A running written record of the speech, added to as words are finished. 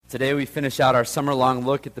Today we finish out our summer-long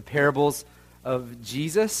look at the parables of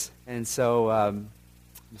Jesus, and so I'm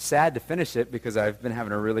sad to finish it because I've been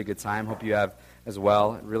having a really good time. Hope you have as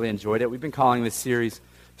well. Really enjoyed it. We've been calling this series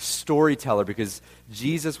Storyteller because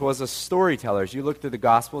Jesus was a storyteller. As you look through the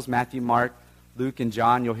Gospels, Matthew, Mark, Luke, and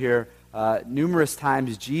John, you'll hear numerous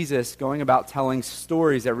times Jesus going about telling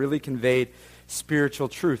stories that really conveyed spiritual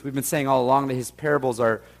truth. We've been saying all along that his parables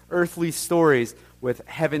are earthly stories with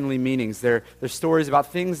heavenly meanings. They're stories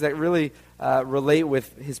about things that really relate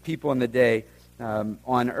with his people in the day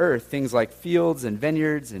on earth. Things like fields and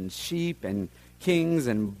vineyards and sheep and kings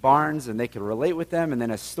and barns, and they could relate with them. And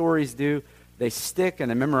then as stories do, they stick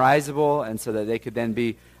and they're memorizable, and so that they could then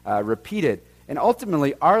be repeated. And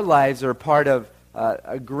ultimately, our lives are a part of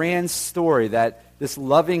a grand story that this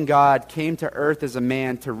loving God came to earth as a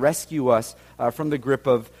man to rescue us from the grip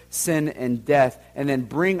of sin and death, and then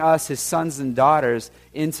bring us, his sons and daughters,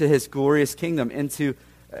 into his glorious kingdom, into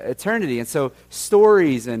eternity. And so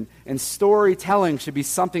stories and storytelling should be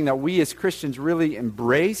something that we as Christians really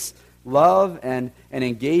embrace, love, and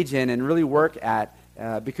engage in, and really work at.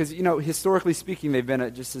 Because, you know, historically speaking, they've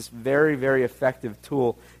been just this very, very effective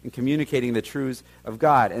tool in communicating the truths of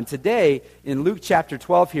God. And today, in Luke chapter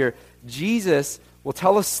 12 here, Jesus will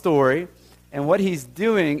tell a story, and what he's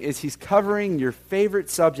doing is he's covering your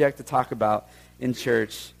favorite subject to talk about in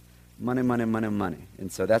church, money, money, money, money.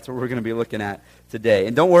 And so that's what we're going to be looking at today.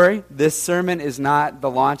 And don't worry, this sermon is not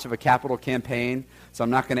the launch of a capital campaign, so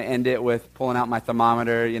I'm not going to end it with pulling out my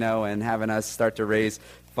thermometer, and having us start to raise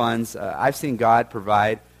funds. I've seen God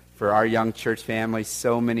provide for our young church family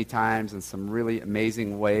so many times in some really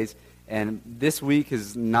amazing ways. And this week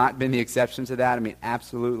has not been the exception to that. I mean,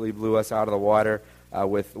 absolutely blew us out of the water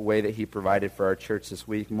with the way that he provided for our church this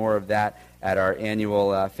week. More of that at our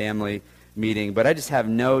annual family meeting. But I just have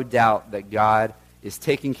no doubt that God is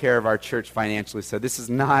taking care of our church financially. So this is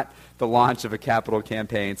not the launch of a capital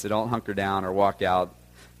campaign. So don't hunker down or walk out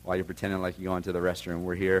while you're pretending like you're going to the restroom.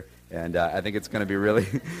 We're here, and I think it's going to be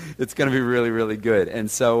really, really good.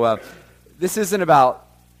 And so this isn't about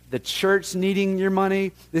the church needing your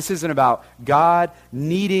money. This isn't about God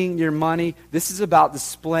needing your money. This is about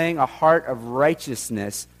displaying a heart of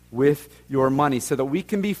righteousness with your money so that we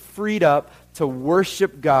can be freed up to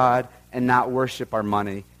worship God and not worship our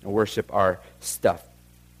money and worship our stuff.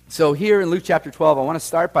 So here in Luke chapter 12, I want to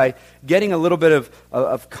start by getting a little bit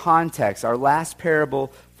of context. Our last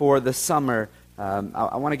parable for the summer,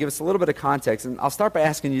 I want to give us a little bit of context. And I'll start by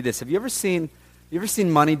asking you this. Have you ever seen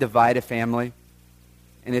money divide a family?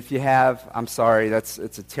 And if you have, I'm sorry, it's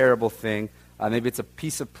a terrible thing. Maybe it's a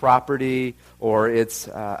piece of property, or it's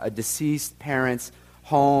a deceased parent's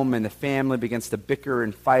home, and the family begins to bicker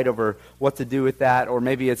and fight over what to do with that. Or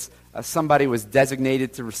maybe it's somebody was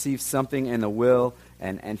designated to receive something in the will,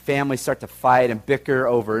 and families start to fight and bicker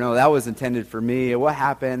over, no, that was intended for me, what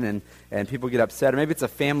happened, and people get upset. Or maybe it's a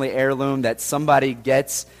family heirloom that somebody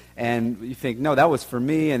gets, and you think, no, that was for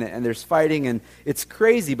me, and there's fighting, and it's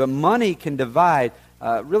crazy. But money can divide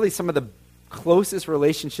really some of the closest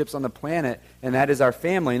relationships on the planet, and that is our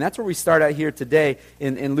family. And that's where we start out here today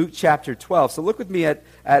in Luke chapter 12. So look with me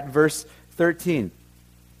at verse 13.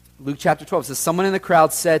 Luke chapter 12 says, someone in the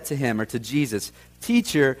crowd said to him, or to Jesus,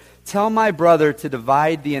 "Teacher, tell my brother to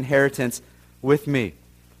divide the inheritance with me."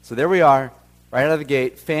 So there we are, right out of the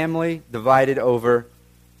gate, family divided over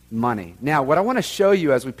money. Now, what I want to show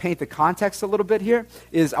you as we paint the context a little bit here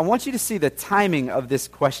is I want you to see the timing of this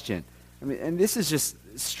question. I mean, and this is just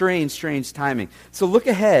strange timing. So look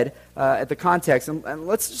ahead at the context, and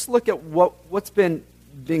let's just look at what's been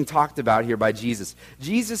being talked about here by Jesus.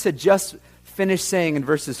 Jesus had just finished saying in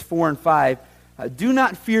verses 4 and 5, do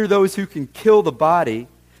not fear those who can kill the body.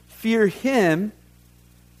 Fear him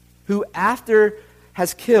who after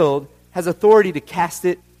has killed has authority to cast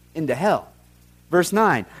it into hell. Verse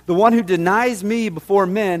 9, the one who denies me before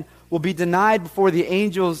men will be denied before the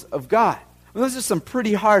angels of God. Well, those are some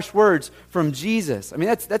pretty harsh words from Jesus. I mean,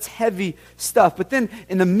 that's heavy stuff. But then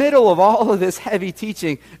in the middle of all of this heavy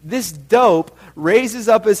teaching, this dope raises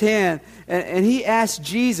up his hand and he asks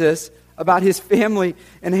Jesus about his family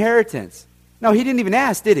inheritance. No, he didn't even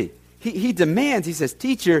ask, did he? He demands, he says,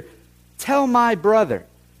 "Teacher, tell my brother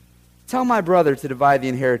to divide the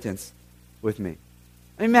inheritance with me."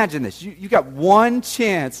 Imagine this. You got one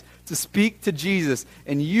chance to speak to Jesus,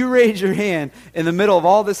 and you raise your hand in the middle of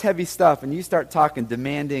all this heavy stuff, and you start talking,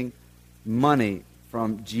 demanding money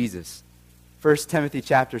from Jesus. 1 Timothy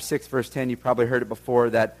chapter 6, verse 10, you probably heard it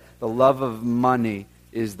before, that the love of money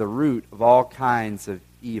is the root of all kinds of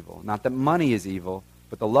evil. Not that money is evil,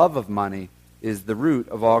 but the love of money is the root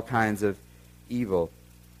of all kinds of evil.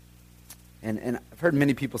 And I've heard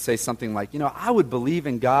many people say something like, I would believe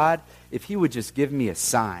in God if he would just give me a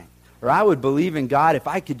sign. Or I would believe in God if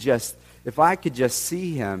I could just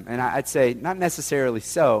see him. And I'd say, not necessarily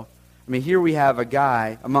so. I mean, here we have a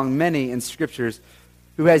guy among many in Scriptures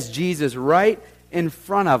who has Jesus right in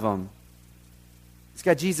front of him. He's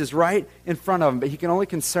got Jesus right in front of him, but he can only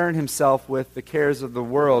concern himself with the cares of the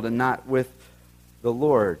world and not with the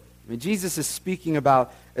Lord. I mean, Jesus is speaking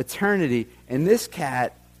about eternity, and this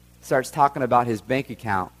cat starts talking about his bank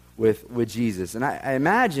account with Jesus. And I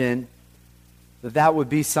imagine that would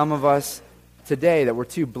be some of us today, that we're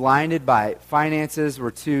too blinded by finances,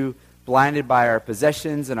 we're too blinded by our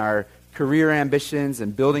possessions and our career ambitions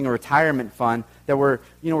and building a retirement fund, that we're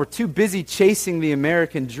too busy chasing the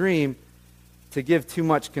American dream to give too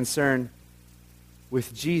much concern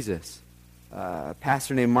with Jesus. A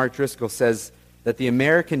pastor named Mark Driscoll says that the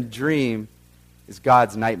American dream is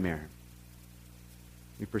God's nightmare.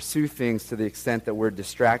 We pursue things to the extent that we're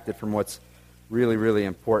distracted from what's really, really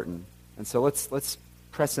important. And so let's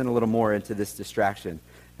press in a little more into this distraction.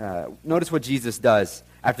 Notice what Jesus does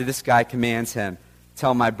after this guy commands him,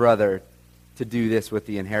 tell my brother to do this with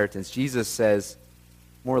the inheritance. Jesus says,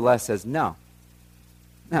 more or less says, no.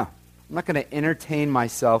 I'm not going to entertain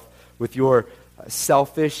myself with your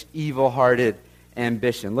selfish, evil-hearted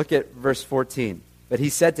ambition. Look at verse 14. But he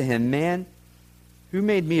said to him, man, who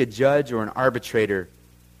made me a judge or an arbitrator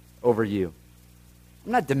over you?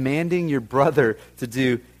 I'm not demanding your brother to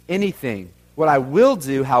do anything. What I will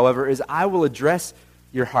do, however, is I will address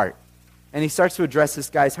your heart. And he starts to address this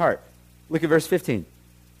guy's heart. Look at verse 15.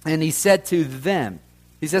 And he said to them.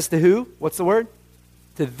 He says to who? What's the word?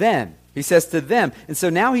 To them. He says to them. And so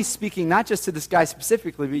now he's speaking not just to this guy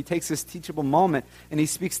specifically, but he takes this teachable moment and he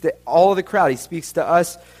speaks to all of the crowd. He speaks to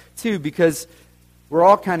us too, because we're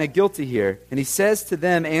all kind of guilty here. And he says to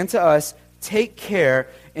them and to us, take care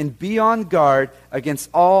and be on guard against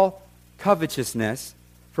all covetousness,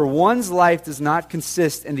 for one's life does not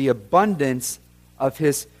consist in the abundance of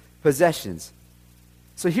his possessions.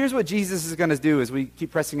 So here's what Jesus is going to do as we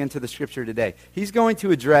keep pressing into the Scripture today. He's going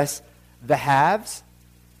to address the haves,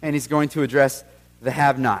 and he's going to address the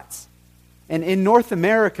have-nots. And in North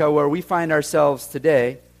America, where we find ourselves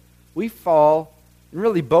today, we fall in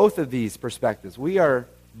really both of these perspectives. We are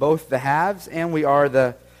both the haves and we are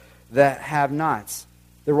the have-nots.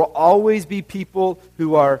 There will always be people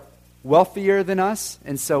who are wealthier than us,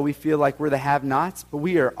 and so we feel like we're the have-nots, but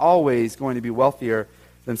we are always going to be wealthier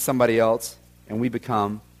than somebody else, and we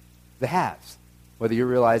become the haves, whether you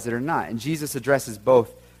realize it or not. And Jesus addresses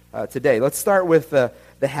both today. Let's start with the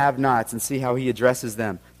have-nots and see how he addresses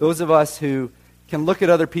them. Those of us who can look at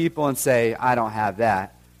other people and say, I don't have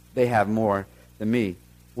that. They have more than me.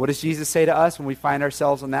 What does Jesus say to us when we find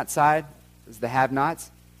ourselves on that side as the have-nots?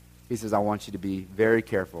 He says, I want you to be very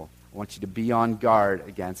careful. I want you to be on guard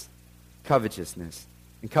against covetousness.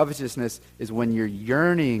 And covetousness is when you're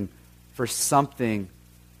yearning for something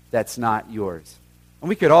that's not yours. And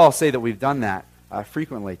we could all say that we've done that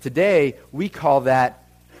frequently. Today, we call that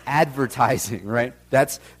advertising, right?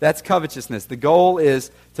 That's covetousness. The goal is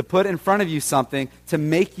to put in front of you something to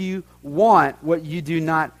make you want what you do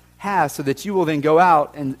not have, so that you will then go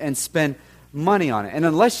out and spend money on it. And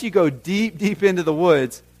unless you go deep, deep into the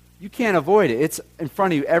woods, you can't avoid it. It's in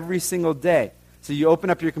front of you every single day. So you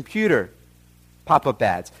open up your computer, pop-up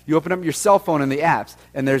ads. You open up your cell phone and the apps,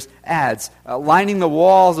 and there's ads lining the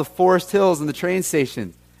walls of Forest Hills and the train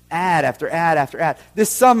station. Ad after ad after ad. This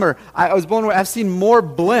summer, I was blown away. I've seen more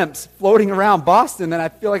blimps floating around Boston than I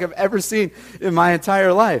feel like I've ever seen in my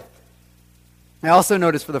entire life. I also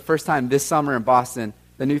noticed for the first time this summer in Boston,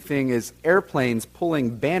 the new thing is airplanes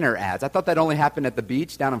pulling banner ads. I thought that only happened at the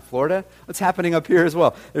beach down in Florida. It's happening up here as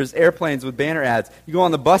well. There's airplanes with banner ads. You go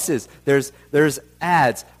on the buses, there's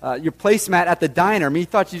ads. Your placemat at the diner. I mean, you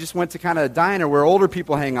thought you just went to kind of a diner where older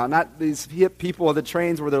people hang out, not these hip people at the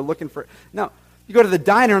trains where they're looking for... No, you go to the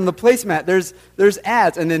diner on the placemat, there's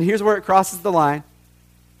ads. And then here's where it crosses the line.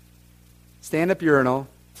 Stand-up urinal,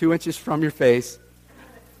 2 inches from your face.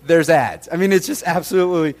 There's ads. I mean, it's just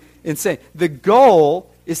absolutely insane. The goal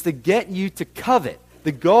is to get you to covet.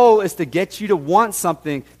 The goal is to get you to want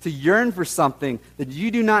something, to yearn for something that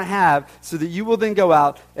you do not have, so that you will then go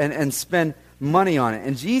out and spend money on it.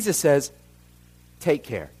 And Jesus says, take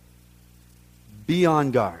care. Be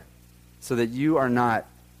on guard so that you are not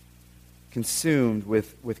consumed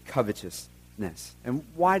with covetousness. And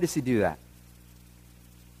why does he do that?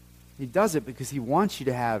 He does it because he wants you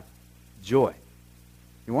to have joy.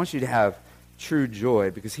 He wants you to have true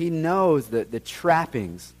joy, because he knows that the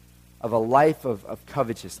trappings of a life of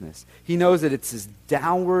covetousness. He knows that it's this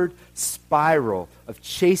downward spiral of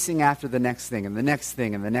chasing after the next thing and the next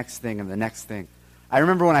thing and the next thing and the next thing. I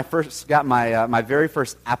remember when I first got my very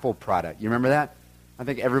first Apple product. You remember that? I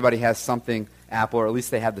think everybody has something Apple, or at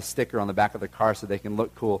least they have the sticker on the back of the car so they can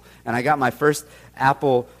look cool. And I got my first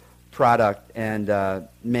Apple product, and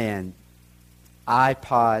man,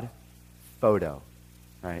 iPod Photo,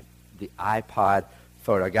 right? The iPod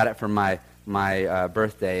Photo. I got it for my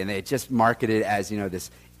birthday, and they just marketed it as, this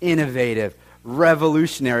innovative,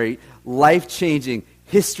 revolutionary, life-changing,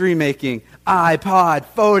 history-making iPod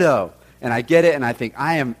Photo. And I get it, and I think,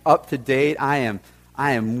 I am up to date. I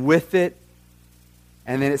am with it.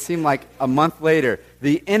 And then it seemed like a month later,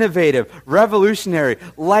 the innovative, revolutionary,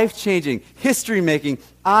 life-changing, history-making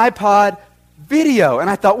iPod Video. And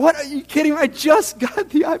I thought, what, are you kidding me? I just got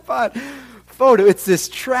the iPod Photo. It's this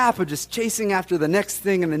trap of just chasing after the next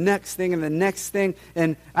thing and the next thing and the next thing.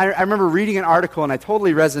 And I remember reading an article, and I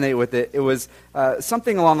totally resonate with it. It was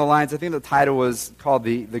something along the lines, I think the title was called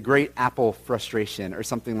The Great Apple Frustration or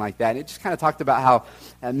something like that. And it just kind of talked about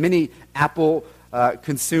how many Apple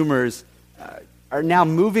consumers are now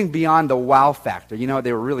moving beyond the wow factor.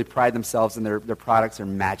 They were really pride themselves in their products are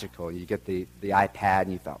magical. You get the iPad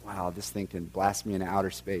and you thought, wow, this thing can blast me into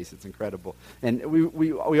outer space. It's incredible. And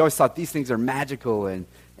we always thought these things are magical and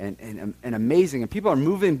amazing. And people are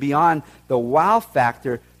moving beyond the wow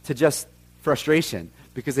factor to just frustration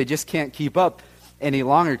because they just can't keep up any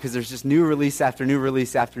longer because there's just new release after new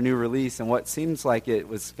release after new release. And what seems like it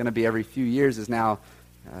was going to be every few years is now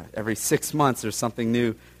every 6 months there's something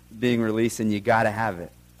new being released, and you got to have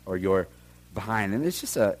it, or you're behind. And it's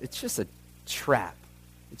just a trap.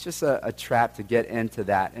 It's just a trap to get into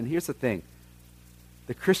that. And here's the thing: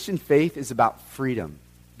 the Christian faith is about freedom.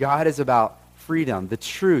 God is about freedom. The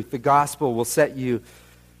truth, the gospel, will set you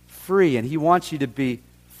free, and He wants you to be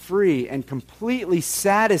free and completely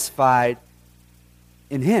satisfied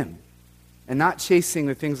in Him, and not chasing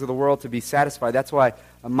the things of the world to be satisfied. That's why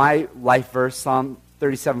my life verse, Psalm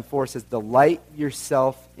 37:4 says, delight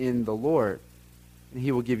yourself in the Lord, and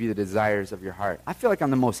He will give you the desires of your heart. I feel like I'm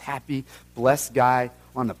the most happy, blessed guy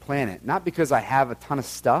on the planet. Not because I have a ton of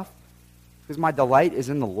stuff, because my delight is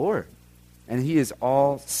in the Lord, and He is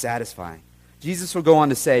all satisfying. Jesus will go on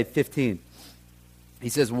to say, 15, He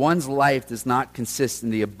says, one's life does not consist in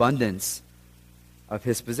the abundance of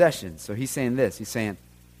his possessions. So He's saying this. He's saying,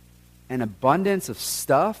 an abundance of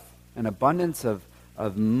stuff, an abundance of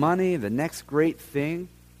money, the next great thing,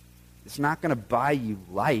 it's not going to buy you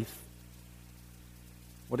life.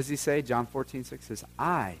 What does He say? John 14:6 says,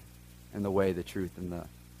 I am the way, the truth, and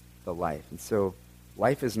the life. And so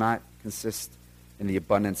life does not consist in the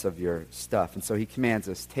abundance of your stuff. And so He commands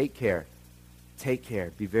us, take care,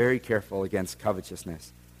 be very careful against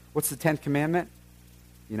covetousness. What's the 10th commandment?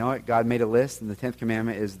 You know what? God made a list, and the 10th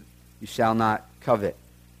commandment is, you shall not covet.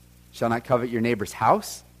 You shall not covet your neighbor's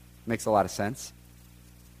house. Makes a lot of sense.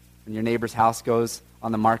 When your neighbor's house goes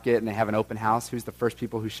on the market and they have an open house, who's the first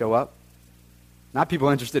people who show up? Not people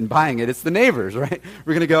interested in buying it, it's the neighbors, right?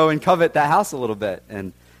 We're going to go and covet that house a little bit. And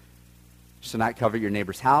you shall not covet your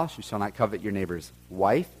neighbor's house. You shall not covet your neighbor's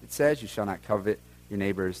wife, it says. You shall not covet your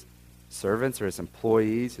neighbor's servants or his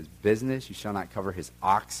employees, his business. You shall not covet his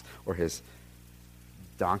ox or his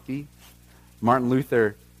donkey. Martin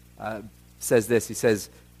Luther says this. He says,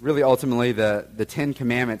 really ultimately the 10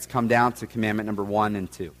 commandments come down to commandment number 1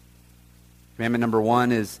 and 2. Commandment number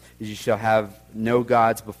 1 is you shall have no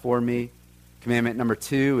gods before me. Commandment number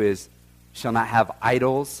 2 is you shall not have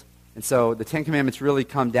idols. And so the 10 commandments really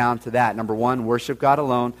come down to that. Number 1, worship God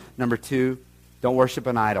alone. Number 2, don't worship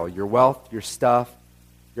an idol. Your wealth, your stuff,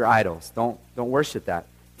 your idols. Don't worship that.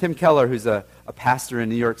 Tim Keller, who's a pastor in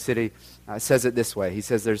New York City, says it this way. He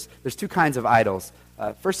says there's 2 kinds of idols.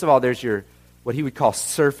 First of all, there's what he would call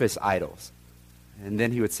surface idols. And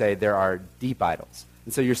then he would say there are deep idols.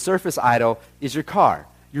 And so your surface idol is your car.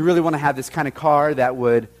 You really want to have this kind of car that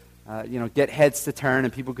would, get heads to turn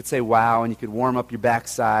and people could say, wow, and you could warm up your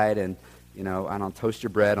backside and, toast your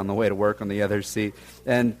bread on the way to work on the other seat.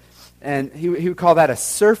 And he would call that a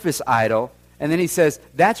surface idol. And then he says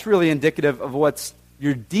that's really indicative of what's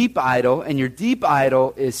your deep idol, and your deep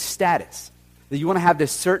idol is status. That you want to have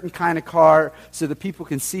this certain kind of car so that people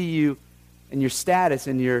can see you and your status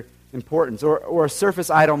and your importance. Or a surface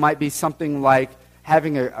idol might be something like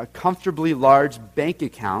having a comfortably large bank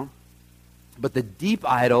account, but the deep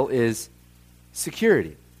idol is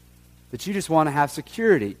security. That you just want to have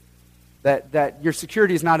security. That your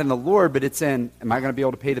security is not in the Lord, but it's in, am I going to be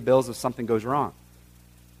able to pay the bills if something goes wrong?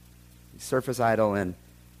 Surface idol and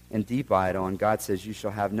deep idol. And God says, you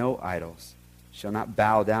shall have no idols. You shall not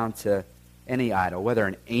bow down to any idol, whether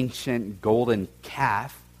an ancient golden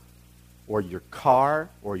calf or your car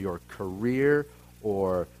or your career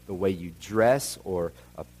or the way you dress or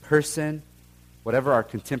a person, whatever our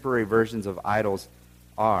contemporary versions of idols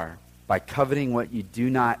are, by coveting what you do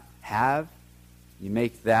not have, you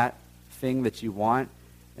make that thing that you want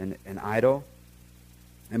an idol.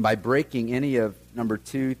 And by breaking any of number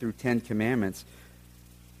 2 through 10 commandments,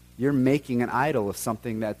 you're making an idol of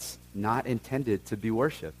something that's not intended to be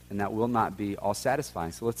worshipped and that will not be all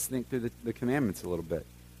satisfying. So let's think through the commandments a little bit.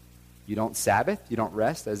 You don't Sabbath, you don't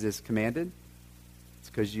rest as is commanded. It's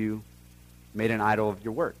because you made an idol of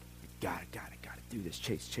your work. You gotta do this.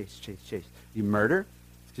 Chase. You murder,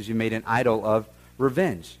 it's because you made an idol of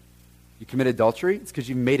revenge. You commit adultery, it's because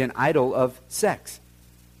you made an idol of sex.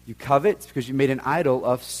 You covet, it's because you made an idol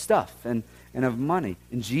of stuff and of money.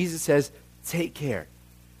 And Jesus says, take care.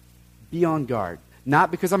 Be on guard.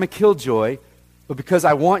 Not because I'm a killjoy, but because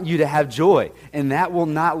I want you to have joy. And that will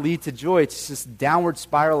not lead to joy. It's just this downward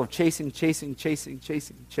spiral of chasing,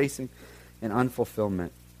 and unfulfillment.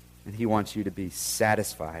 And he wants you to be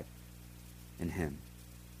satisfied in him.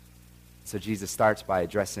 So Jesus starts by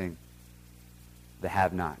addressing the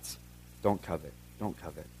have-nots. Don't covet. Don't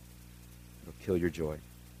covet. It'll kill your joy.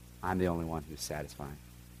 I'm the only one who's satisfying.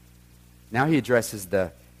 Now he addresses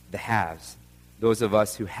the haves, those of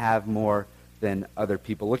us who have more than other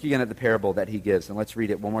people. Look again at the parable that he gives, and let's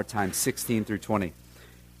read it one more time, 16 through 20.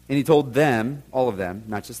 And he told them, all of them,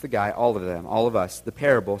 not just the guy, all of them, all of us, the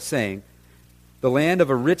parable, saying, the land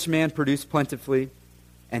of a rich man produced plentifully,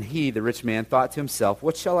 and he, the rich man, thought to himself,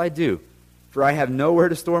 what shall I do? For I have nowhere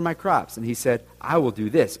to store my crops. And he said, I will do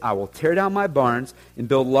this. I will tear down my barns and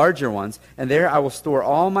build larger ones, and there I will store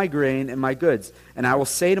all my grain and my goods. And I will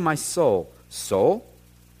say to my soul, soul,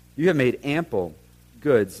 you have ample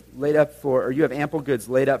goods laid up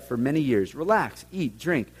for many years. Relax, eat,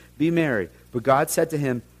 drink, be merry. But God said to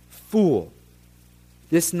him, fool,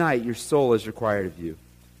 this night your soul is required of you.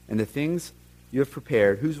 And the things you have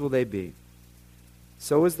prepared, whose will they be?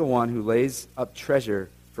 So is the one who lays up treasure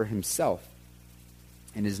for himself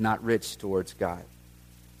and is not rich towards God.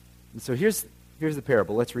 And so here's the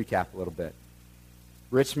parable. Let's recap a little bit.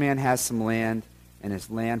 Rich man has some land, and his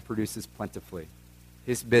land produces plentifully.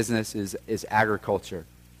 His business is agriculture.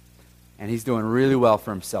 And he's doing really well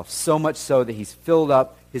for himself, so much so that he's filled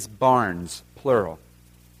up his barns, plural.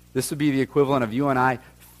 This would be the equivalent of you and I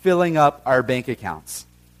filling up our bank accounts.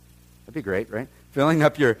 That'd be great, right? Filling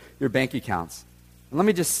up your bank accounts. And let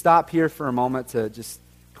me just stop here for a moment to just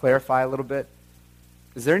clarify a little bit.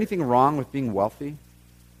 Is there anything wrong with being wealthy?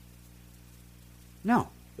 No.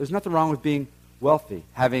 There's nothing wrong with being wealthy.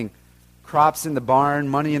 Having crops in the barn,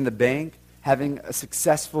 money in the bank, having a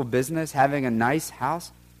successful business, having a nice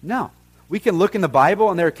house. No. We can look in the Bible,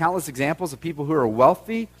 and there are countless examples of people who are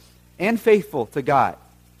wealthy and faithful to God.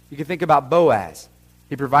 You can think about Boaz.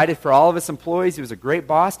 He provided for all of his employees. He was a great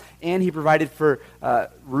boss, and he provided for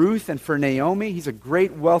Ruth and for Naomi. He's a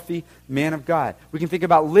great, wealthy man of God. We can think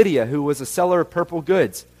about Lydia, who was a seller of purple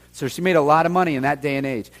goods. So she made a lot of money in that day and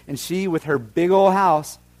age. And she, with her big old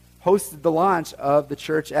house, hosted the launch of the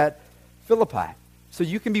church at Philippi. So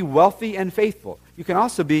you can be wealthy and faithful. You can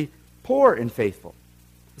also be poor and faithful.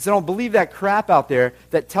 So don't believe that crap out there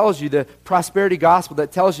that tells you, the prosperity gospel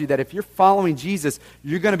that tells you that if you're following Jesus,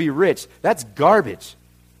 you're going to be rich. That's garbage.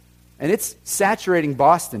 And it's saturating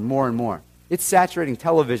Boston more and more. It's saturating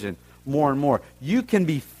television more and more. You can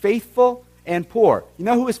be faithful and poor. You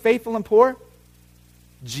know who is faithful and poor?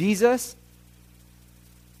 Jesus.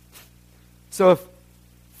 So if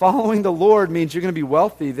following the Lord means you're going to be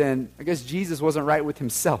wealthy, then I guess Jesus wasn't right with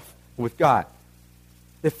himself, with God.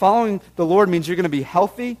 If following the Lord means you're going to be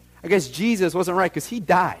healthy, I guess Jesus wasn't right because he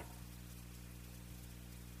died.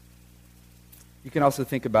 You can also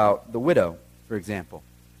think about the widow, for example,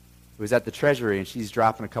 who was at the treasury and she's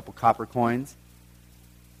dropping a couple copper coins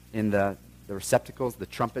in the receptacles, the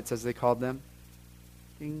trumpets as they called them.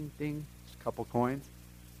 Ding, ding, just a couple coins.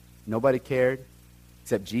 Nobody cared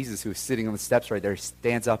except Jesus, who was sitting on the steps right there. He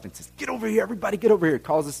stands up and says, get over here, everybody, get over here.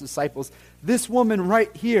 Calls his disciples. This woman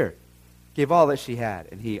right here gave all that she had,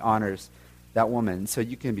 and he honors that woman. So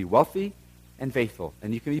you can be wealthy and faithful,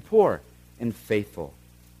 and you can be poor and faithful.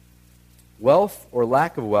 Wealth or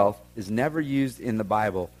lack of wealth is never used in the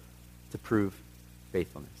Bible to prove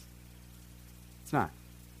faithfulness. It's not.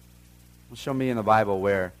 Well, show me in the Bible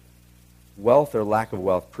where wealth or lack of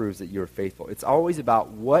wealth proves that you're faithful. It's always about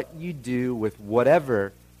what you do with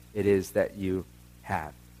whatever it is that you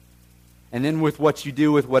have. And then with what you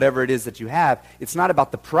do with whatever it is that you have, it's not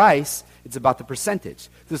about the price, it's about the percentage.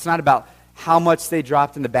 So it's not about how much they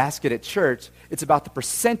dropped in the basket at church. It's about the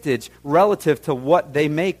percentage relative to what they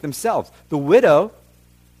make themselves. The widow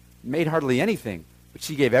made hardly anything, but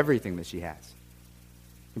she gave everything that she has,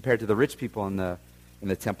 compared to the rich people in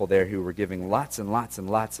the temple there who were giving lots and lots and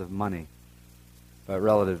lots of money. But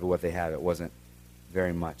relative to what they have, it wasn't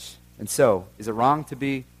very much. And so, is it wrong to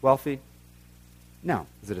be wealthy? No.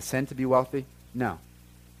 Is it a sin to be wealthy? No.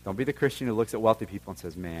 Don't be the Christian who looks at wealthy people and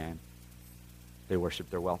says, man, they worship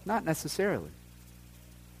their wealth. Not necessarily.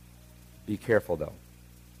 Be careful, though.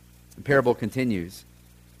 The parable continues.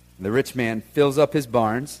 The rich man fills up his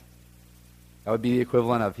barns. That would be the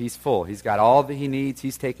equivalent of he's full. He's got all that he needs.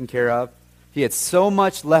 He's taken care of. He had so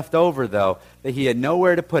much left over, though, that he had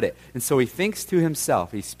nowhere to put it. And so he thinks to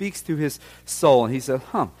himself. He speaks to his soul, and he says,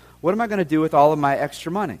 what am I going to do with all of my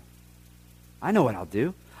extra money? I know what I'll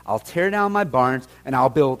do. I'll tear down my barns, and I'll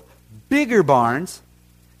build bigger barns,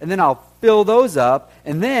 and then I'll fill those up,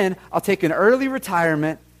 and then I'll take an early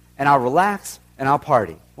retirement, and I'll relax, and I'll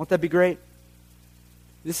party. Won't that be great?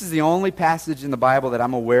 This is the only passage in the Bible that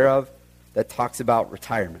I'm aware of that talks about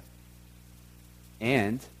retirement.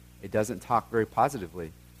 And it doesn't talk very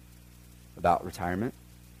positively about retirement.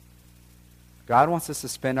 God wants us to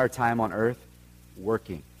spend our time on earth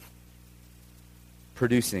working,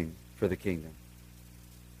 producing for the kingdom.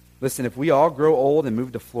 Listen, if we all grow old and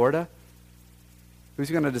move to Florida,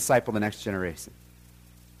 who's going to disciple the next generation?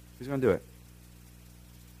 Who's going to do it?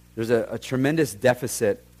 There's a tremendous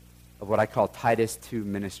deficit of what I call Titus II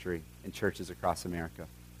ministry in churches across America.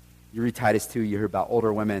 You read Titus 2, you hear about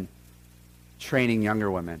older women training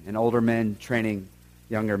younger women and older men training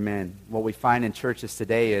younger men. What we find in churches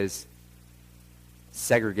today is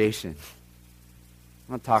segregation.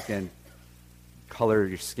 I'm not talking color of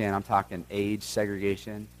your skin. I'm talking age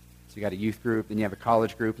segregation. So you got a youth group, then you have a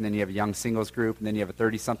college group, and then you have a young singles group, and then you have a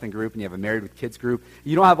 30-something group, and you have a married with kids group.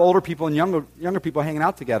 You don't have older people and younger people hanging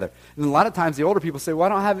out together. And a lot of times the older people say,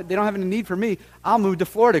 well, they don't have any need for me. I'll move to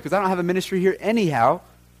Florida because I don't have a ministry here anyhow.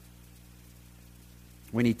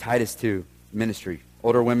 We need Titus 2 ministry.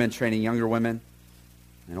 Older women training younger women,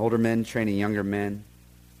 and older men training younger men,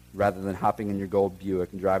 rather than hopping in your gold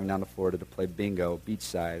Buick and driving down to Florida to play bingo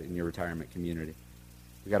beachside in your retirement community.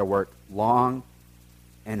 We've got to work long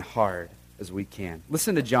and hard as we can.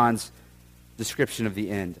 Listen to John's description of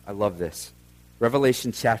the end. I love this.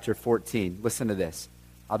 Revelation chapter 14. Listen to this.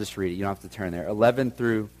 I'll just read it. You don't have to turn there. 11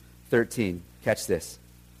 through 13. Catch this.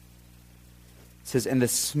 It says, and the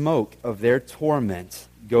smoke of their torment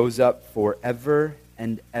goes up forever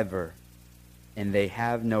and ever, and they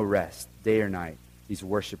have no rest, day or night, these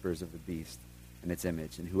worshipers of the beast and its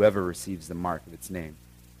image, and whoever receives the mark of its name.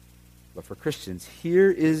 But for Christians,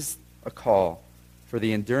 here is a call for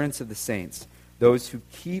the endurance of the saints, those who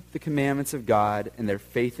keep the commandments of God and their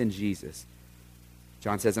faith in Jesus.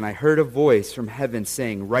 John says, and I heard a voice from heaven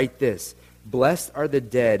saying, write this, blessed are the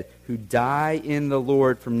dead who die in the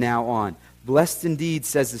Lord from now on. Blessed indeed,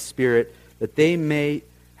 says the Spirit, that they may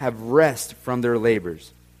have rest from their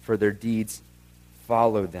labors, for their deeds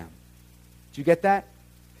follow them. Did you get that?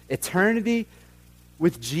 Eternity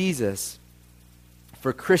with Jesus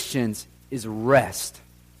for Christians is rest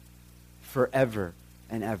forever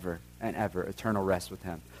and ever and ever, eternal rest with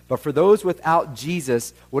him. But for those without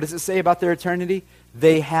Jesus, what does it say about their eternity?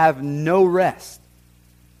 They have no rest.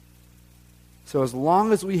 So as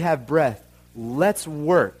long as we have breath, let's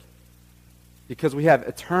work, because we have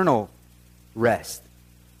eternal rest.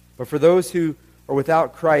 But for those who are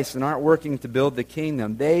without Christ and aren't working to build the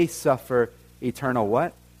kingdom, they suffer eternal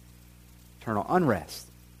what? Eternal unrest.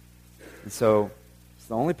 And so it's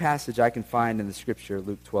the only passage I can find in the Scripture,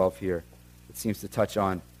 Luke 12 here, that seems to touch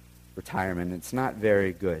on retirement. It's not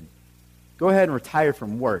very good. Go ahead and retire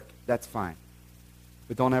from work. That's fine.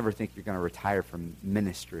 But don't ever think you're going to retire from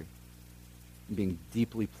ministry and being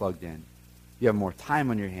deeply plugged in. You have more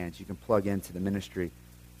time on your hands, you can plug into the ministry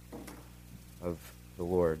of the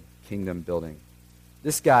Lord, kingdom building.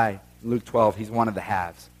 This guy, Luke 12, he's one of the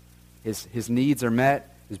haves. His needs are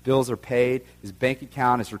met, his bills are paid, his bank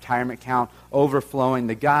account, his retirement account overflowing.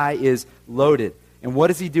 The guy is loaded. And what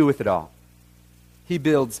does he do with it all? He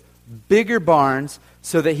builds bigger barns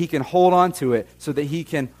so that he can hold on to it, so that he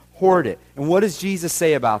can hoard it. And what does Jesus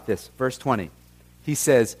say about this? Verse 20. He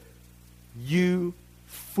says, you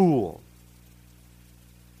fool.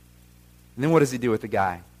 And then what does he do with the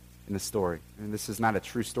guy in the story? And this is not a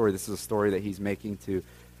true story. This is a story that he's making to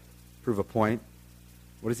prove a point.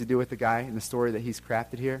 What does he do with the guy in the story that he's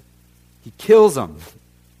crafted here? He kills him.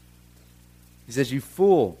 He says, you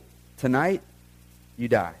fool, tonight you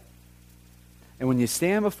die. And when you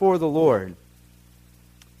stand before the Lord,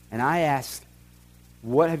 and I ask,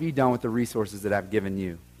 what have you done with the resources that I've given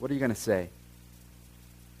you? What are you going to say?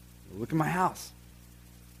 Look at my house.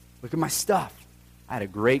 Look at my stuff. I had a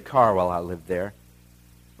great car while I lived there.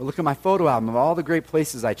 Or look at my photo album of all the great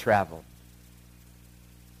places I traveled.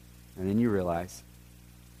 And then you realize,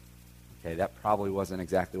 okay, that probably wasn't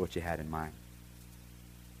exactly what you had in mind.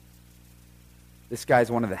 This guy's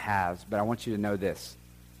one of the haves, but I want you to know this.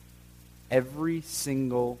 Every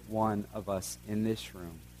single one of us in this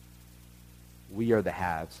room, we are the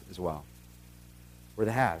haves as well. We're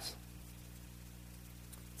the haves.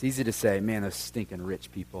 It's easy to say, man, those stinking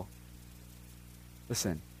rich people.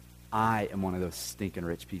 Listen, I am one of those stinking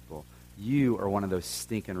rich people. You are one of those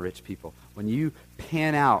stinking rich people. When you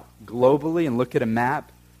pan out globally and look at a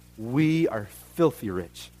map, we are filthy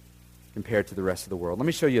rich compared to the rest of the world. Let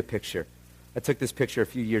me show you a picture. I took this picture a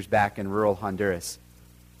few years back in rural Honduras.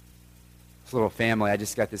 This little family, I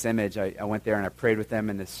just got this image. I went there and I prayed with them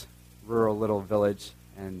in this rural little village,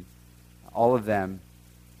 and all of them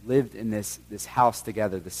lived in this house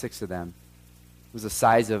together, the 6 of them. It was the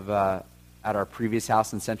size of, at our previous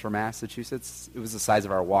house in central Massachusetts, it was the size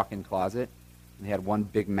of our walk-in closet. And they had one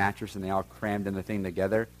big mattress, and they all crammed in the thing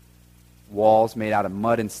together. Walls made out of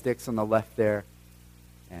mud and sticks on the left there,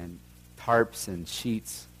 and tarps and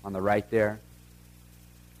sheets on the right there.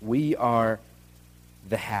 We are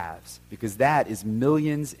the haves, because that is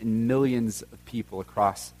millions and millions of people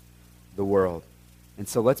across the world. And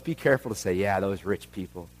so let's be careful to say, yeah, those rich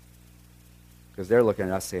people, because they're looking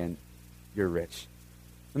at us saying, you're rich.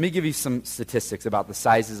 Let me give you some statistics about the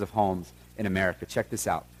sizes of homes in America. Check this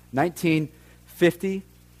out. 1950,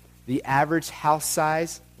 the average house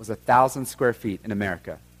size was 1,000 square feet in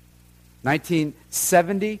America.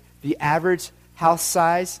 1970, the average house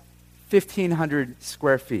size, 1,500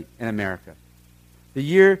 square feet in America. The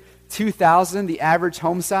year 2000, the average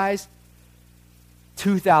home size,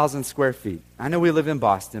 2,000 square feet. I know we live in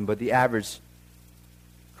Boston, but the average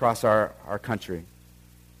across our country.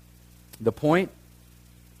 The point,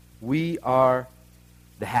 we are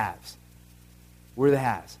the haves. We're the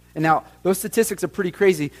haves. And now, those statistics are pretty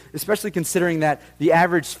crazy, especially considering that the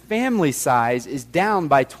average family size is down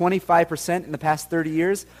by 25% in the past 30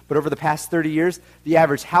 years, but over the past 30 years, the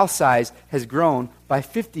average house size has grown by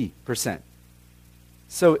 50%.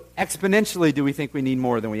 So exponentially do we think we need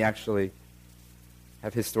more than we actually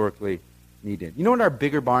have historically needed. You know what our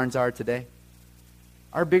bigger barns are today?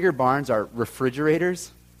 Our bigger barns are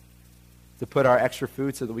refrigerators to put our extra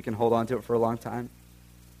food so that we can hold on to it for a long time.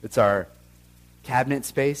 It's our cabinet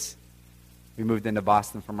space. We moved into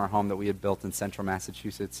Boston from our home that we had built in central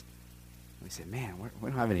Massachusetts. And we said, man, we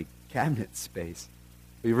don't have any cabinet space.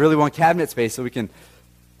 We really want cabinet space so we can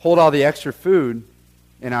hold all the extra food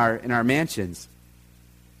in our mansions.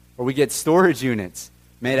 Or we get storage units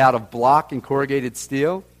made out of block and corrugated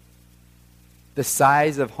steel, the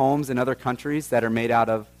size of homes in other countries that are made out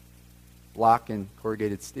of block and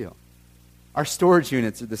corrugated steel. Our storage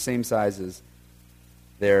units are the same size as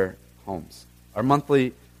their homes. Our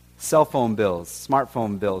monthly cell phone bills,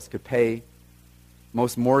 smartphone bills could pay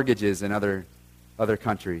most mortgages in other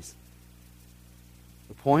countries.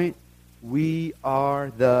 The point, we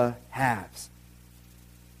are the haves.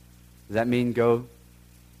 Does that mean go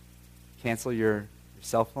cancel your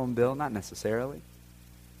cell phone bill? Not necessarily.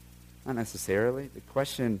 Not necessarily. The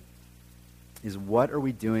question is, what are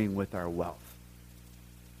we doing with our wealth?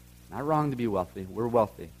 Not wrong to be wealthy. We're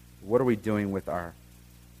wealthy. What are we doing with our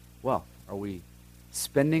wealth? Are we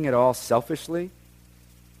spending it all selfishly?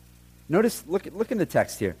 Notice, look in the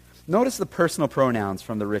text here. Notice the personal pronouns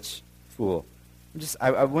from the rich fool.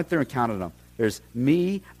 I went through and counted them. There's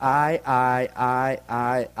me, I,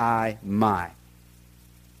 my.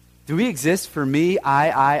 Do we exist for me,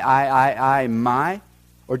 I, my?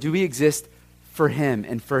 Or do we exist for him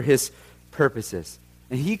and for his purposes?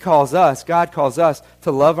 And he calls us, God calls us,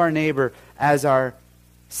 to love our neighbor as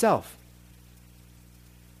ourself.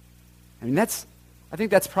 I mean, I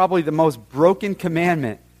think that's probably the most broken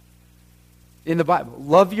commandment in the Bible.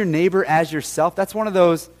 Love your neighbor as yourself. That's one of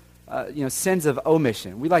those sins of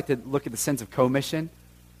omission. We like to look at the sins of commission.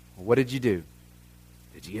 Well, what did you do?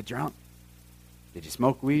 Did you get drunk? Did you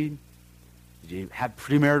smoke weed? Did you have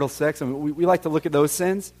premarital sex? I mean, we like to look at those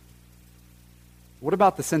sins. What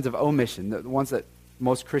about the sins of omission, the ones that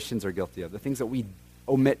most Christians are guilty of, the things that we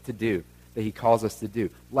omit to do, that he calls us to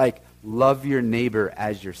do, like love your neighbor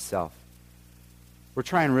as yourself? We're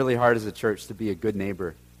trying really hard as a church to be a good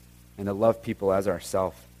neighbor and to love people as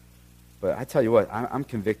ourselves. But I tell you what, I'm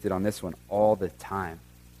convicted on this one all the time.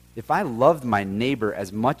 If I loved my neighbor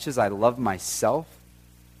as much as I love myself,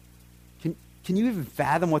 can you even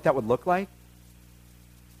fathom what that would look like?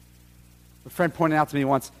 A friend pointed out to me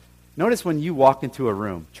once, notice when you walk into a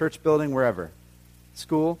room, church building, wherever,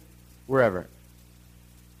 school, wherever.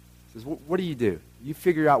 He says, what do? You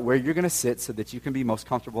figure out where you're going to sit so that you can be most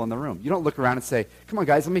comfortable in the room. You don't look around and say, come on,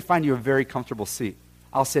 guys, let me find you a very comfortable seat.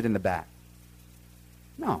 I'll sit in the back.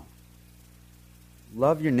 No.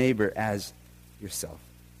 Love your neighbor as yourself.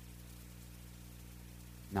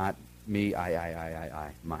 Not me,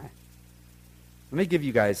 I, my. Let me give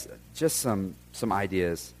you guys just some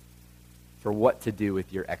ideas for what to do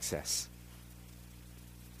with your excess.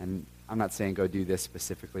 And I'm not saying go do this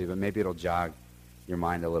specifically, but maybe it'll jog your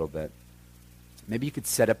mind a little bit. Maybe you could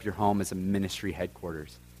set up your home as a ministry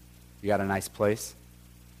headquarters. You got a nice place?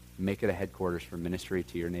 Make it a headquarters for ministry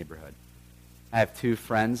to your neighborhood. I have two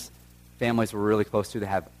friends, families we're really close to, that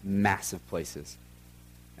have massive places.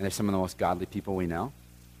 And they're some of the most godly people we know.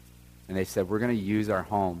 And they said, we're going to use our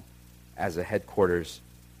home as a headquarters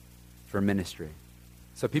for ministry.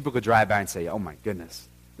 So people could drive by and say, oh my goodness,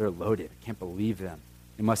 they're loaded. I can't believe them.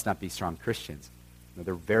 They must not be strong Christians. No,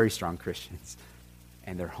 they're very strong Christians.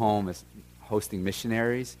 And their home is hosting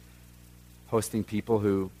missionaries, hosting people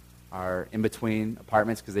who are in between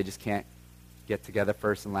apartments because they just can't get together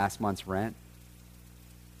first and last month's rent.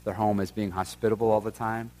 Their home is being hospitable all the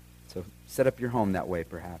time. So set up your home that way,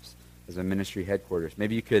 perhaps, as a ministry headquarters.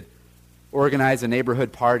 Maybe you could organize a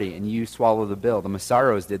neighborhood party and you swallow the bill. The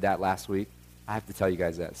Massaros did that last week. I have to tell you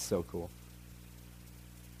guys that's so cool.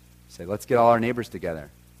 Say, let's get all our neighbors together.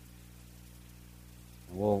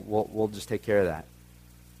 We'll just take care of that.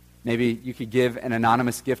 Maybe you could give an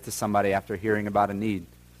anonymous gift to somebody after hearing about a need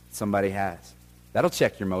somebody has. That'll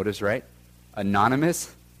check your motives, right?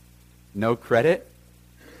 Anonymous, no credit.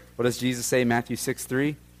 What does Jesus say in Matthew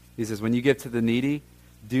 6:3? He says, when you give to the needy,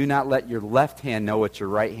 do not let your left hand know what your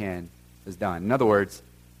right hand has done. In other words,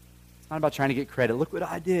 it's not about trying to get credit. Look what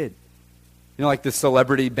I did. You know, like the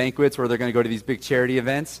celebrity banquets where they're going to go to these big charity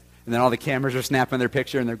events, and then all the cameras are snapping their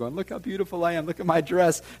picture, and they're going, look how beautiful I am. Look at my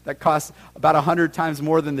dress. That costs about 100 times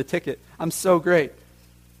more than the ticket. I'm so great.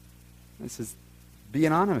 And it says, be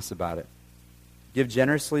anonymous about it. Give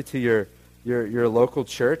generously to your local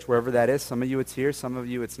church, wherever that is. Some of you it's here, some of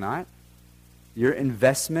you it's not. Your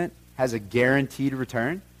investment has a guaranteed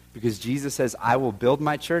return because Jesus says, I will build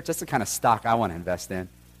my church. That's the kind of stock I want to invest in.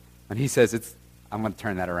 And he says, I'm going to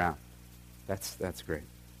turn that around. That's great.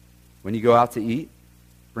 When you go out to eat,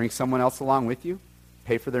 bring someone else along with you.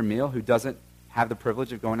 Pay for their meal who doesn't have the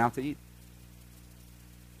privilege of going out to eat.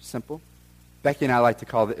 Simple. Becky and I like to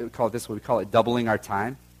call it this way. We call it doubling our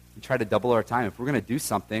time. We try to double our time. If we're going to do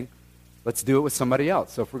something, let's do it with somebody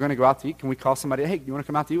else. So if we're going to go out to eat, can we call somebody, hey, do you want to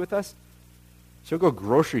come out to eat with us? She'll go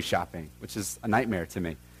grocery shopping, which is a nightmare to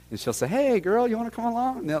me. And she'll say, hey, girl, you want to come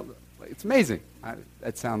along? And it's amazing.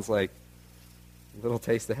 That sounds like a little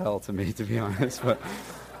taste of hell to me, to be honest. But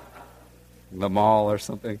the mall or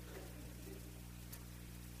something.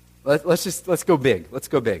 Let's go big. Let's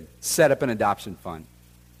go big. Set up an adoption fund.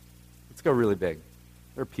 Let's go really big.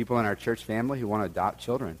 There are people in our church family who want to adopt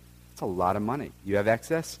children. It's a lot of money. You have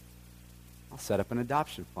excess? I'll set up an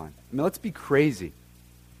adoption fund. I mean, let's be crazy.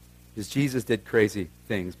 Because Jesus did crazy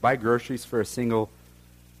things. Buy groceries for a single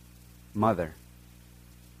mother.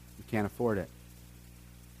 You can't afford it.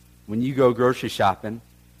 When you go grocery shopping,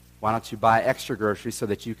 why don't you buy extra groceries so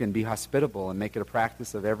that you can be hospitable and make it a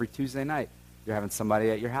practice of every Tuesday night you're having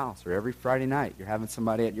somebody at your house, or every Friday night you're having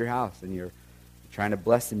somebody at your house, and you're trying to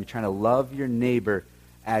bless them. You're trying to love your neighbor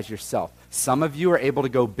as yourself. Some of you are able to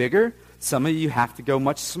go bigger. Some of you have to go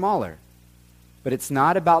much smaller. But it's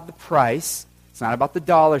not about the price. It's not about the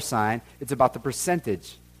dollar sign. It's about the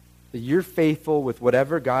percentage. That you're faithful with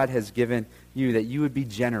whatever God has given you, that you would be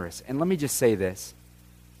generous. And let me just say this.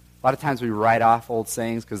 A lot of times we write off old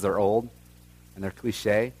sayings because they're old and they're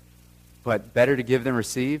cliche. But better to give than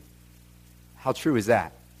receive. How true is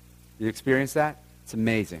that? You experience that? It's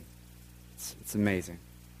amazing. It's amazing.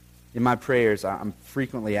 In my prayers, I'm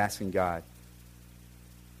frequently asking God,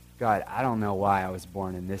 I don't know why I was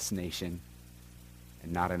born in this nation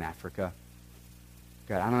and not in Africa.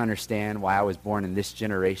 God, I don't understand why I was born in this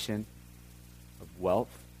generation of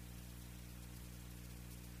wealth.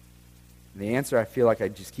 And the answer I feel like I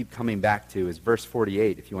just keep coming back to is verse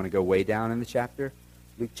 48. If you want to go way down in the chapter,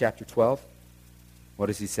 Luke chapter 12, what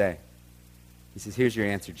does he say? He says, here's your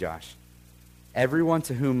answer, Josh. Everyone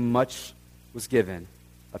to whom much was given,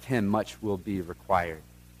 of him much will be required.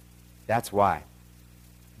 That's why.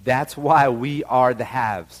 That's why we are the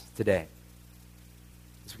haves today.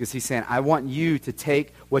 It's because he's saying, I want you to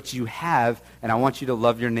take what you have, and I want you to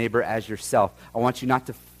love your neighbor as yourself. I want you not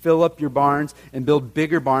to fill up your barns and build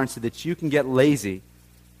bigger barns so that you can get lazy,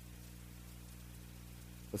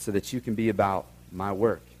 but so that you can be about my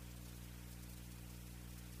work.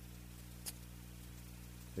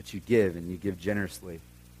 but you give, and you give generously.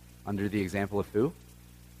 Under the example of who?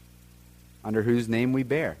 Under whose name we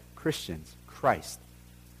bear? Christians, Christ.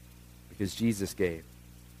 Because Jesus gave,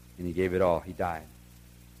 and he gave it all. He died.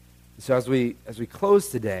 So as we close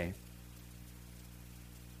today,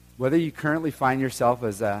 whether you currently find yourself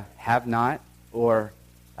as a have-not or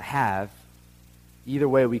a have, either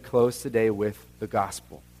way, we close today with the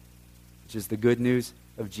gospel, which is the good news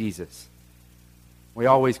of Jesus. We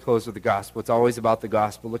always close with the gospel. It's always about the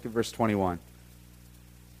gospel. Look at verse 21.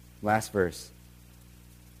 Last verse.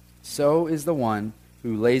 So is the one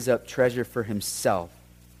who lays up treasure for himself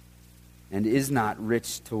and is not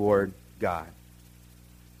rich toward God.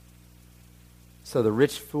 So the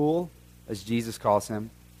rich fool, as Jesus calls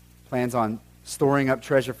him, plans on storing up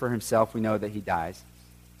treasure for himself. We know that he dies.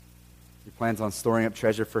 He plans on storing up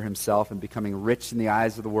treasure for himself and becoming rich in the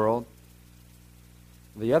eyes of the world.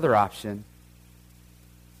 The other option,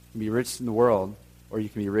 you can be rich in the world, or you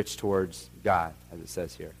can be rich towards God, as it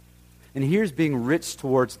says here. And here's being rich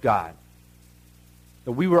towards God.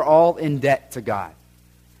 That we were all in debt to God.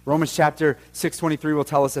 Romans chapter 6:23 will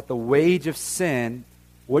tell us that the wage of sin,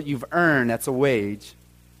 what you've earned, that's a wage.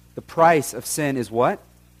 The price of sin is what?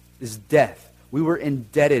 Is death. We were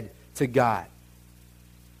indebted to God.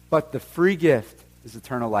 But the free gift is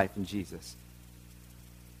eternal life in Jesus.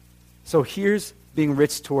 So here's being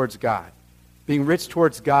rich towards God. Being rich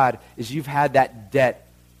towards God is you've had that debt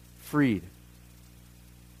freed.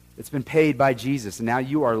 It's been paid by Jesus, and now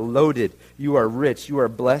you are loaded, you are rich, you are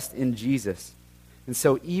blessed in Jesus. And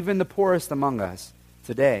so even the poorest among us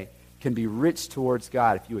today can be rich towards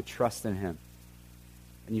God if you would trust in him.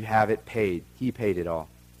 And you have it paid. He paid it all.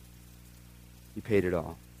 He paid it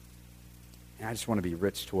all. And I just want to be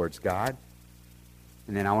rich towards God.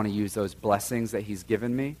 And then I want to use those blessings that he's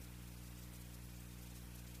given me.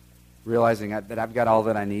 Realizing that I've got all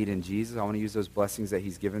that I need in Jesus, I want to use those blessings that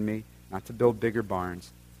he's given me, not to build bigger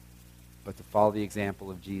barns, but to follow the example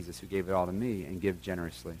of Jesus who gave it all to me and give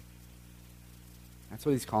generously. That's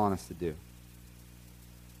what he's calling us to do.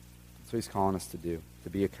 That's what he's calling us to do. To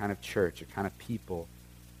be a kind of church, a kind of people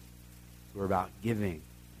who are about giving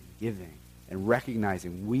and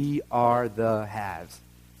recognizing we are the haves.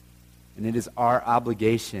 And it is our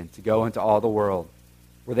obligation to go into all the world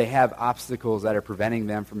where they have obstacles that are preventing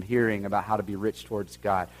them from hearing about how to be rich towards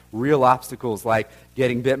God. Real obstacles like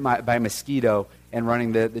getting bit by a mosquito and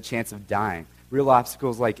running the chance of dying. Real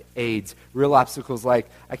obstacles like AIDS. Real obstacles like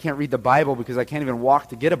I can't read the Bible because I can't even walk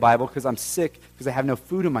to get a Bible because I'm sick, because I have no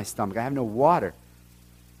food in my stomach. I have no water.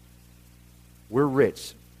 We're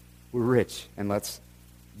rich. We're rich. And let's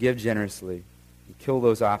give generously and kill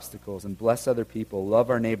those obstacles and bless other people,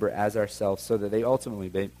 love our neighbor as ourselves so that they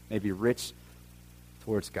ultimately may be rich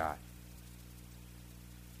towards God.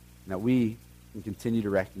 And that we can continue to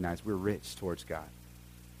recognize we're rich towards God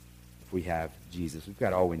if we have Jesus. We've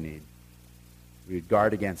got all we need. We would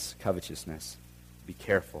guard against covetousness. Be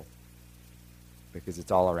careful, because it's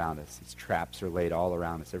all around us. These traps are laid all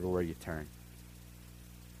around us everywhere you turn.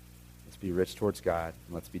 Let's be rich towards God,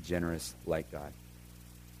 and let's be generous like God.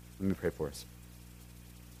 Let me pray for us.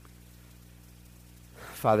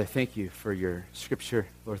 Father, thank you for your scripture.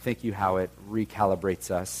 Lord, thank you how it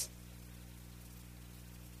recalibrates us.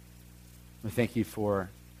 Lord, thank you for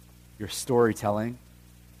your storytelling,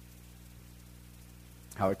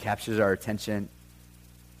 how it captures our attention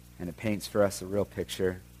and it paints for us a real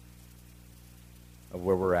picture of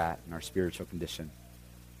where we're at in our spiritual condition.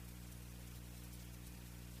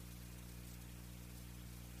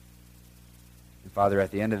 And Father,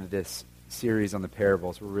 at the end of this series on the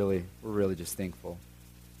parables, we're really just thankful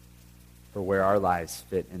for where our lives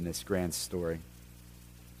fit in this grand story.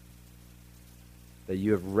 That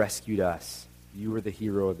you have rescued us. You were the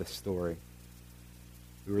hero of the story.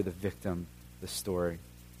 We were the victim of the story.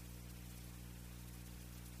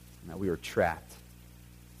 And that we were trapped.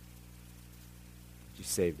 You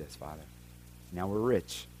saved us, Father. Now we're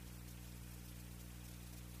rich.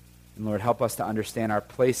 And Lord, help us to understand our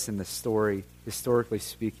place in the story, historically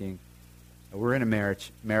speaking. We're in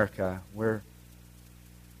America. We're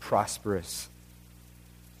prosperous.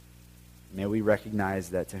 May we recognize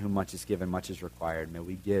that to whom much is given, much is required. May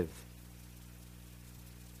we give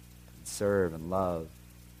and serve and love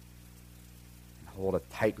and hold a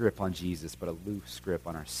tight grip on Jesus, but a loose grip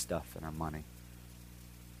on our stuff and our money.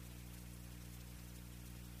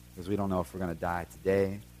 Because we don't know if we're going to die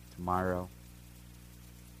today, tomorrow.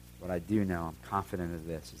 What I do know, I'm confident of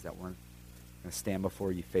this, is that we're going to stand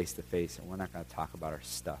before you face to face, and we're not going to talk about our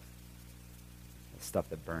stuff. The stuff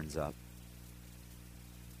that burns up.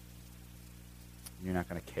 You're not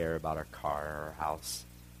going to care about our car or our house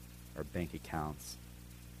or bank accounts.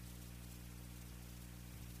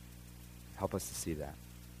 Help us to see that.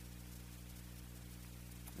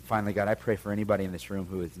 And finally, God, I pray for anybody in this room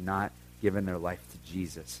who has not given their life to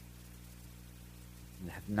Jesus and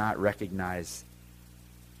have not recognized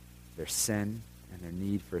their sin and their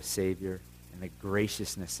need for a Savior and the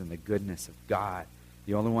graciousness and the goodness of God,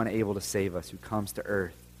 the only one able to save us, who comes to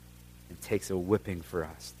earth and takes a whipping for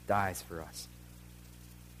us, dies for us,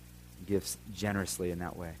 and gives generously in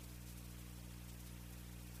that way.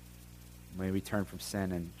 May we turn from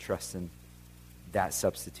sin and trust in that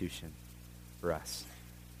substitution for us.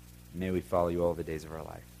 May we follow you all the days of our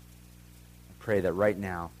life. I pray that right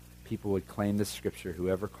now people would claim this scripture: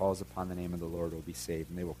 whoever calls upon the name of the Lord will be saved,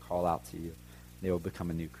 and they will call out to you. They will become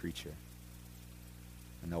a new creature,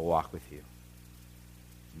 and they'll walk with you,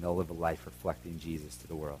 and they'll live a life reflecting Jesus to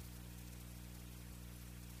the world.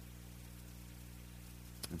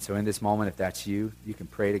 And so in this moment, if that's you, you can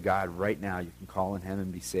pray to God right now. You can call on him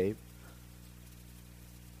and be saved.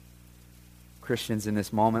 Christians, in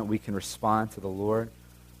this moment, we can respond to the Lord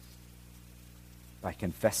by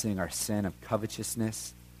confessing our sin of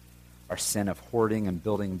covetousness, our sin of hoarding and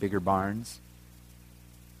building bigger barns.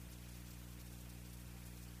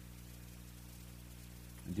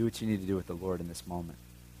 And do what you need to do with the Lord in this moment.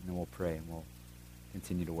 And then we'll pray and we'll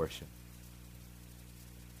continue to worship.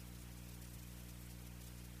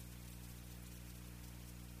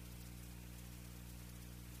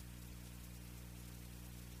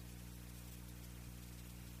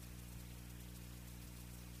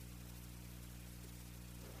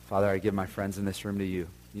 Father, I give my friends in this room to you.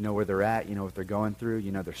 You know where they're at. You know what they're going through.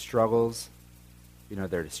 You know their struggles. You know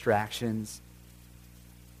their distractions.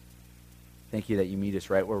 Thank you that you meet us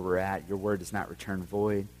right where we're at. Your word does not return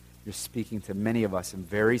void. You're speaking to many of us in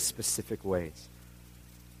very specific ways.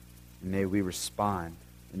 And may we respond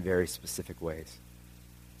in very specific ways.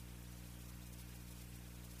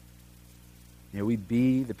 May we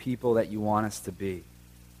be the people that you want us to be.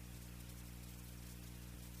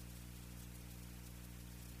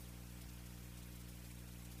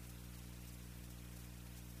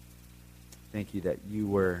 Thank you that you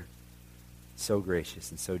were so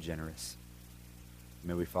gracious and so generous.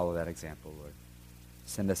 May we follow that example, Lord.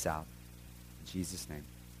 Send us out. In Jesus' name,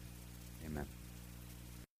 amen.